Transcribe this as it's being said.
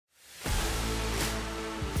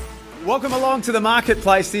Welcome along to the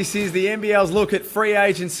marketplace. This is the NBL's look at free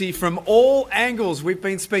agency from all angles. We've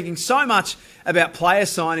been speaking so much about player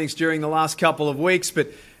signings during the last couple of weeks,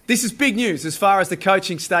 but this is big news as far as the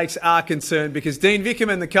coaching stakes are concerned, because Dean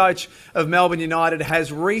Vickerman, the coach of Melbourne United,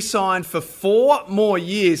 has re-signed for 4 more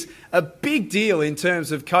years. A big deal in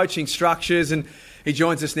terms of coaching structures, and he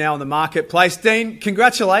joins us now on the marketplace. Dean,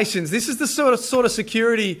 congratulations. This is the sort of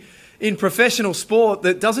security in professional sport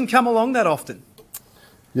that doesn't come along that often.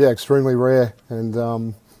 Yeah, extremely rare,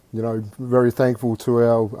 and very thankful to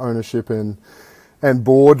our ownership and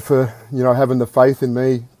board for having the faith in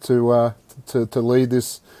me to lead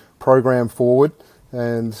this program forward.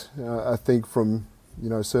 And I think from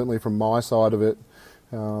certainly from my side of it,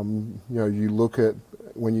 you look at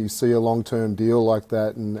when you see a long-term deal like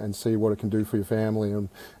that and see what it can do for your family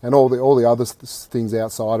and all the other things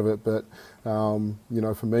outside of it, but.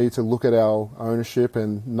 For me to look at our ownership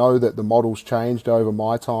and know that the model's changed over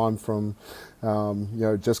my time from,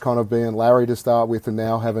 just kind of being Larry to start with and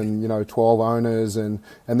now having, 12 owners. And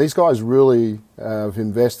these guys really have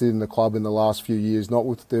invested in the club in the last few years, not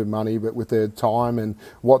with their money, but with their time and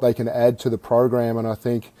what they can add to the program. And I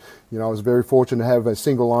think, I was very fortunate to have a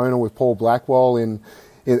single owner with Paul Blackwell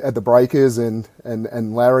at the Breakers and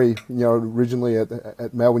Larry, originally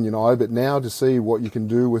at Melbourne United, but now to see what you can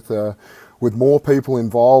do with more people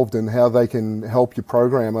involved and how they can help your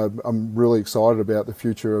program, I'm really excited about the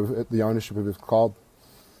future of the ownership of this club.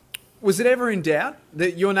 Was it ever in doubt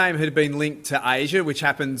that your name had been linked to Asia, which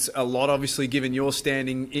happens a lot, obviously, given your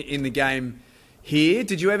standing in the game here?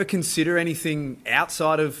 Did you ever consider anything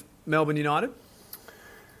outside of Melbourne United?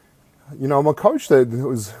 I'm a coach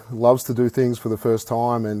that loves to do things for the first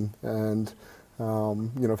time, and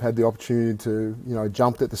I've had the opportunity to,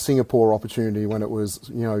 jumped at the Singapore opportunity when it was,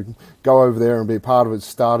 go over there and be part of it,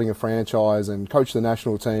 starting a franchise and coach the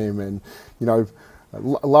national team, and,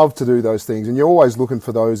 love to do those things. And you're always looking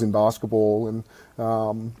for those in basketball.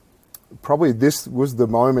 And probably this was the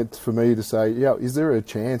moment for me to say, is there a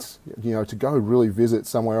chance, to go really visit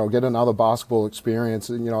somewhere or get another basketball experience?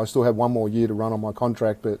 And, I still have 1 more year to run on my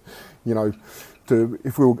contract, but,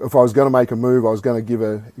 if I was going to make a move, I was going to give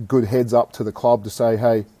a good heads up to the club to say,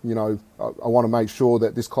 hey, I want to make sure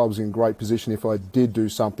that this club's in great position if I did do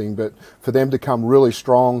something. But for them to come really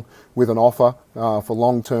strong with an offer for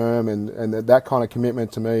long term and that kind of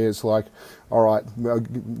commitment to me is like, all right,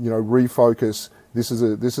 refocus. This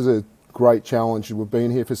is a great challenge. We've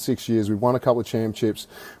been here for 6 years. We've won a couple of championships.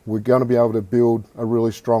 We're going to be able to build a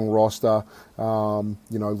really strong roster.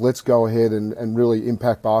 Let's go ahead and really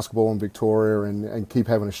impact basketball in Victoria and keep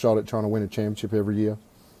having a shot at trying to win a championship every year.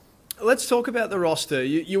 Let's talk about the roster.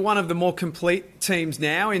 You're one of the more complete teams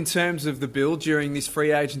now in terms of the build during this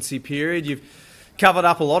free agency period. You've covered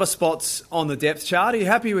up a lot of spots on the depth chart. Are you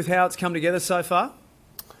happy with how it's come together so far?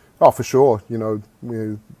 Oh, for sure.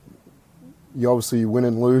 You obviously win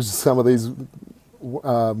and lose some of these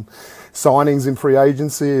signings in free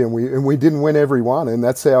agency, and we didn't win every one, and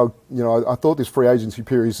that's how I thought this free agency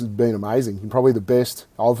period has been amazing, and probably the best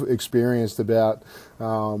I've experienced about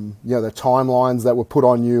the timelines that were put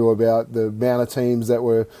on you, about the amount of teams that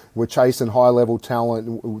were chasing high level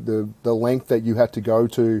talent, the length that you had to go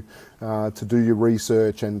to do your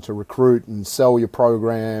research and to recruit and sell your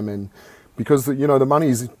program, and because the money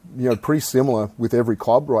is pretty similar with every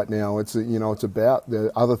club right now. It's it's about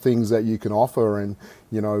the other things that you can offer, and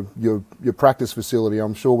your practice facility.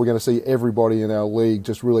 I'm sure we're going to see everybody in our league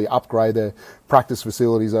just really upgrade their practice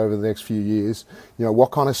facilities over the next few years. What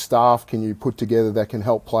kind of staff can you put together that can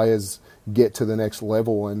help players get to the next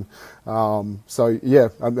level? And I'm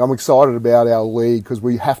excited about our league because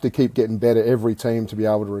we have to keep getting better every team to be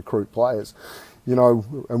able to recruit players.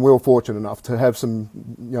 And we were fortunate enough to have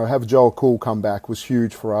have Joel Cool come back was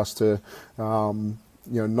huge for us to,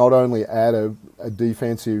 not only add a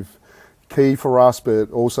defensive key for us, but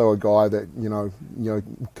also a guy that,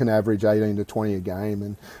 can average 18 to 20 a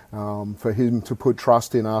game. And for him to put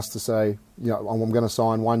trust in us to say, I'm going to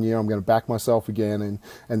sign 1 year, I'm going to back myself again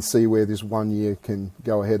and see where this 1 year can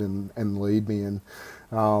go ahead and lead me. And,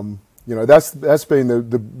 that's been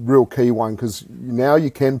the real key one, because now you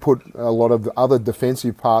can put a lot of other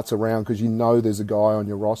defensive parts around because there's a guy on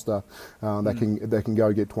your roster that can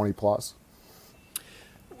go get 20 plus.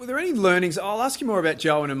 Were there any learnings? I'll ask you more about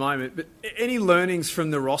Joe in a moment, but any learnings from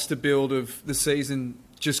the roster build of the season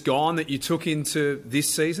just gone that you took into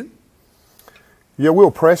this season? Yeah, we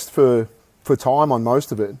were pressed for for time on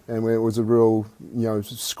most of it, and it was a real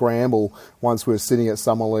scramble once we were sitting at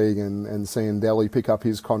Summer League and seeing Delhi pick up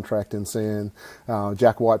his contract and seeing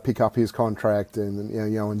Jack White pick up his contract and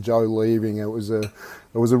and Joe leaving. It was a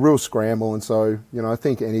real scramble, and so I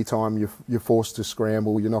think any time you're forced to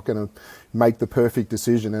scramble, you're not going to make the perfect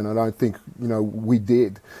decision, and I don't think we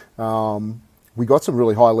did. We got some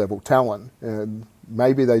really high level talent, and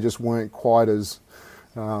maybe they just weren't quite as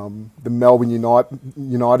the Melbourne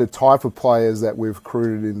United type of players that we've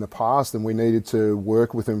recruited in the past, and we needed to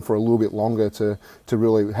work with them for a little bit longer to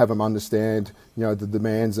really have them understand the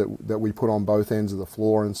demands that we put on both ends of the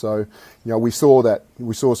floor. And so we saw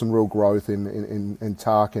some real growth in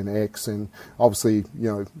Tak and X, and obviously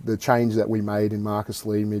the change that we made in Marcus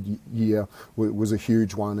Lee mid-year was a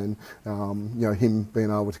huge one, and him being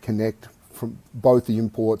able to connect from both the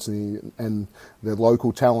imports and the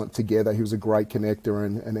local talent together. He was a great connector,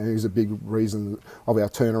 and he was a big reason of our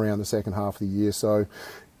turnaround the second half of the year. So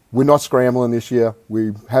we're not scrambling this year.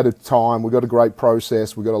 We had a time. We got a great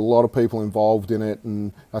process. We got a lot of people involved in it,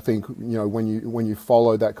 and I think when you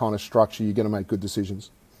follow that kind of structure, you're going to make good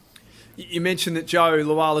decisions. You mentioned that Joe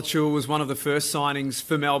Lualachul was one of the first signings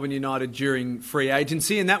for Melbourne United during free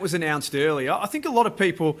agency, and that was announced earlier. I think a lot of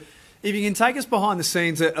people, if you can take us behind the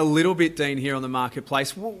scenes a little bit, Dean, here on the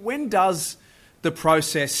marketplace, when does the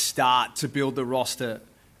process start to build the roster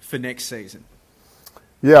for next season?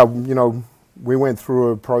 Yeah, we went through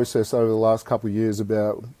a process over the last couple of years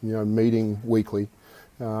about meeting weekly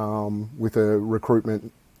with a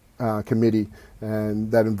recruitment committee,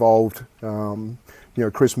 and that involved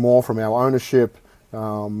Chris Moore from our ownership,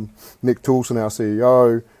 Nick Toulson, our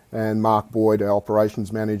CEO, and Mark Boyd, our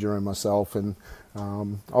operations manager, and myself. And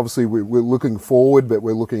obviously we're looking forward, but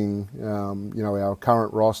we're looking, our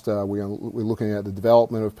current roster. We're looking at the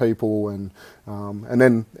development of people, and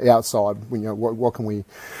then outside.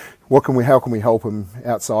 How can we help them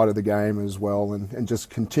outside of the game as well, and just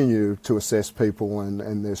continue to assess people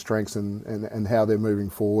and their strengths and how they're moving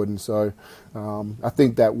forward. And so I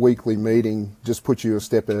think that weekly meeting just puts you a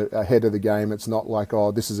step ahead of the game. It's not like,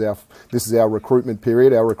 this is our recruitment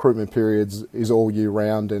period. Our recruitment period is all year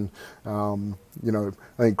round, and I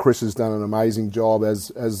think Chris has done an amazing job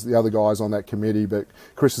as the other guys on that committee, but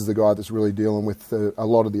Chris is the guy that's really dealing with a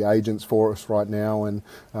lot of the agents for us right now. And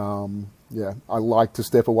I like to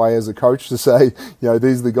step away as a coach to say, these are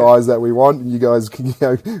the guys that we want, and you guys can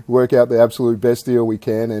work out the absolute best deal we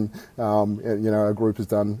can. And our group has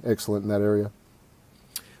done excellent in that area.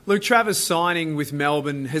 Luke, Travers signing with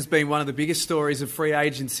Melbourne has been one of the biggest stories of free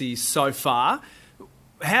agency so far.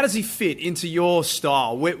 How does he fit into your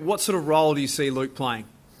style? What sort of role do you see Luke playing?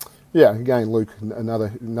 Yeah, again, Luke,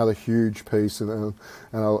 another huge piece and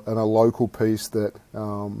a local piece that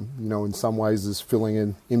in some ways is filling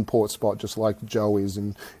an import spot, just like Joe is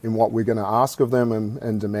in what we're going to ask of them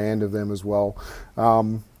and demand of them as well.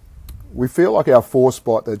 We feel like our 4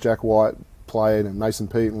 spot that Jack White played, and Mason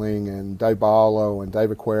Peatling and Dave Barlow and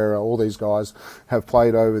David Quera, all these guys have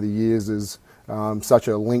played over the years is such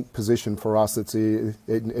a link position for us. It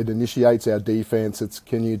initiates our defence. It's,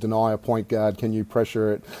 can you deny a point guard? Can you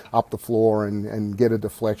pressure it up the floor and get a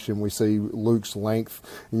deflection? We see Luke's length,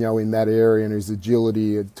 in that area, and his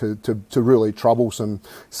agility to really trouble some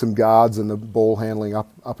guards and the ball handling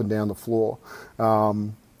up and down the floor.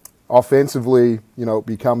 Offensively, it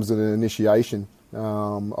becomes an initiation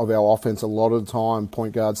of our offense. A lot of the time,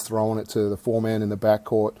 point guards throwing it to the 4-man in the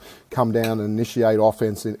backcourt, come down and initiate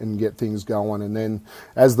offense and get things going. And then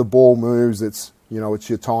as the ball moves, it's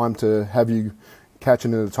your time to have you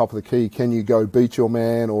catching at the top of the key. Can you go beat your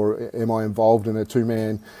man, or am I involved in a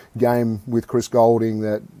 2-man game with Chris Golding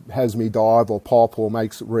that has me dive or pop or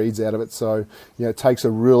makes reads out of it? So, it takes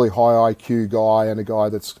a really high IQ guy and a guy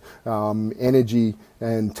that's energy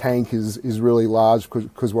and tank is really large,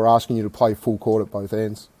 because we're asking you to play full court at both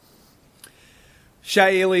ends.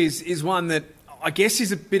 Shea Ili is one that I guess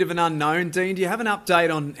is a bit of an unknown, Dean. Do you have an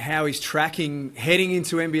update on how he's tracking heading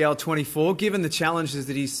into NBL 24, given the challenges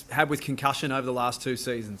that he's had with concussion over the last 2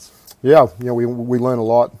 seasons? Yeah, we learned a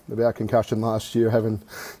lot about concussion last year, having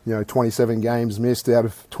 27 games missed out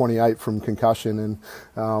of 28 from concussion,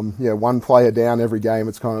 and one player down every game.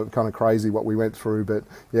 It's kind of crazy what we went through, but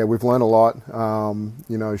yeah, we've learned a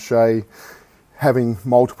lot. Shea having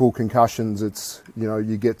multiple concussions, it's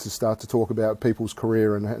you get to start to talk about people's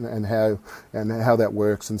career and how that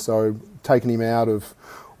works, and so taking him out of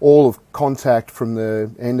all of contact from the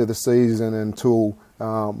end of the season until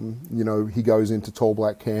he goes into Tall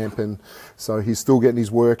Black camp, and so he's still getting his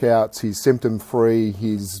workouts. He's symptom free.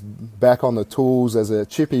 He's back on the tools as a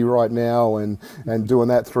chippy right now, and doing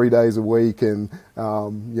that 3 days a week. And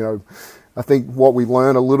I think what we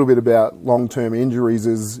learn a little bit about long-term injuries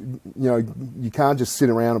is, you can't just sit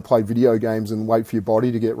around and play video games and wait for your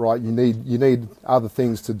body to get right. You need other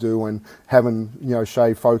things to do, and having,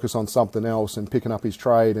 Shea focus on something else and picking up his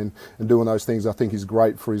trade and doing those things, I think is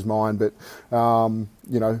great for his mind. But,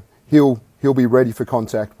 he'll be ready for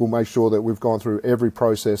contact. We'll make sure that we've gone through every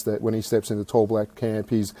process, that when he steps into Tall Black camp,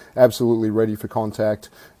 he's absolutely ready for contact,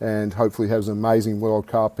 and hopefully has an amazing World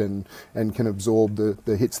Cup and can absorb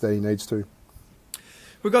the hits that he needs to.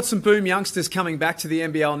 We've got some boom youngsters coming back to the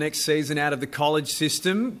NBL next season out of the college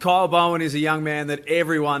system. Kyle Bowen is a young man that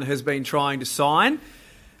everyone has been trying to sign.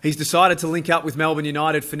 He's decided to link up with Melbourne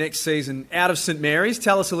United for next season out of St Mary's.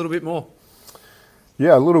 Tell us a little bit more.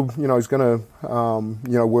 Yeah, a little. He's going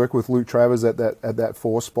to, work with Luke Travers at that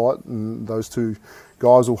 4 spot, and those two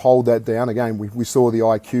guys will hold that down. Again, we saw the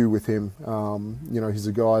IQ with him. He's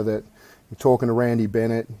a guy that, talking to Randy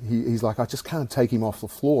Bennett, he's like, I just can't take him off the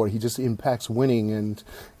floor. He just impacts winning, and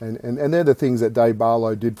they're the things that Dave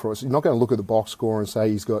Barlow did for us. You're not going to look at the box score and say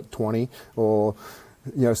he's got 20, or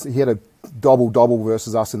he had a double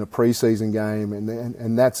versus us in a preseason game,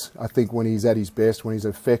 and that's, I think, when he's at his best, when he's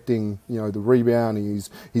affecting the rebound.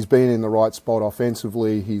 He's been in the right spot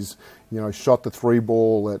offensively. He's shot the 3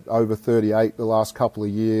 ball at over 38 the last couple of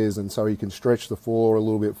years, and so he can stretch the floor a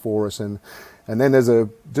little bit for us. And then there's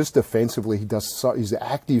just defensively, he's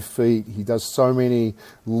active feet. He does so many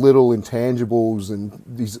little intangibles, and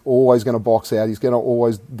he's always going to box out. He's going to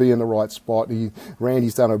always be in the right spot.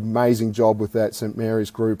 Randy's done an amazing job with that St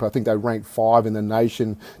Mary's group. I think they ranked 5 in the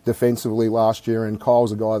nation defensively last year, and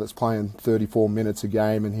Kyle's a guy that's playing 34 minutes a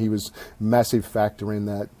game, and he was a massive factor in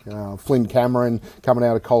that. Flynn Cameron, coming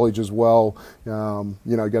out of college as well, going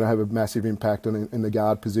to have a massive impact in the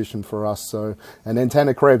guard position for us. So, and then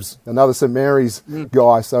Tanner Krebs, another St Mary's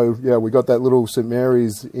guy. So yeah, we got that little St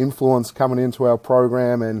Mary's influence coming into our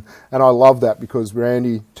program, and I love that, because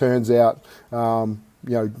Randy turns out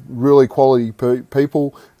really quality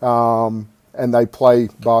people, and they play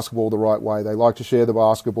basketball the right way. They like to share the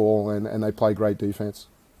basketball, and they play great defense.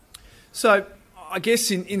 So I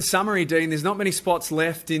guess in summary, Dean, there's not many spots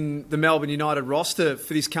left in the Melbourne United roster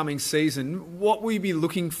for this coming season. What will you be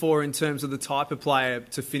looking for in terms of the type of player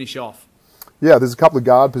to finish off? Yeah, there's a couple of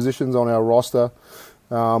guard positions on our roster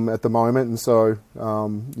at the moment, and so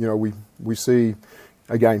we see,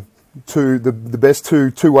 again, the best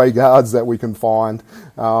two-way guards that we can find.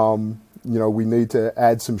 We need to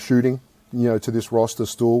add some shooting, to this roster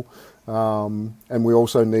still, and we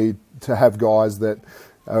also need to have guys that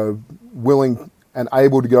are willing and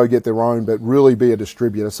able to go get their own, but really be a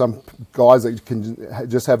distributor. Some guys that can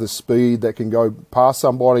just have the speed, that can go past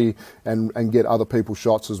somebody and get other people's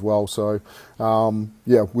shots as well. So,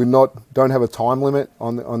 we don't have a time limit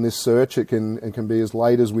on this search. It can be as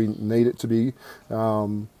late as we need it to be,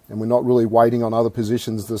 and we're not really waiting on other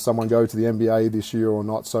positions. Does someone go to the NBA this year or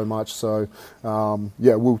not so much? So,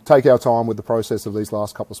 we'll take our time with the process of these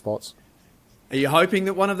last couple of spots. Are you hoping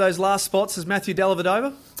that one of those last spots is Matthew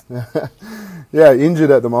Dellavedova? Yeah,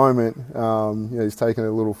 injured at the moment. He's taken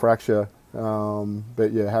a little fracture.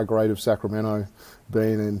 But yeah, how great have Sacramento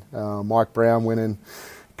been, and Mike Brown winning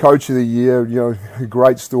Coach of the Year.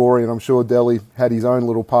 Great story, and I'm sure Delly had his own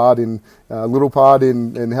little part in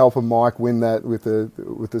helping Mike win that with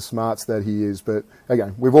the smarts that he is. But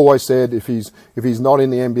again, we've always said if he's not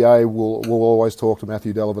in the NBA, we'll always talk to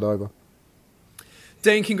Matthew Dellavedova.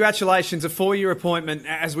 Dean, congratulations. A 4-year appointment,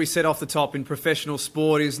 as we said off the top, in professional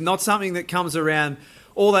sport is not something that comes around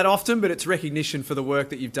all that often, but it's recognition for the work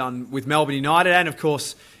that you've done with Melbourne United and, of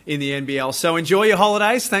course, in the NBL. So enjoy your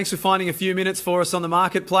holidays. Thanks for finding a few minutes for us on the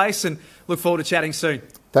marketplace, and look forward to chatting soon.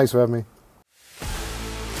 Thanks for having me.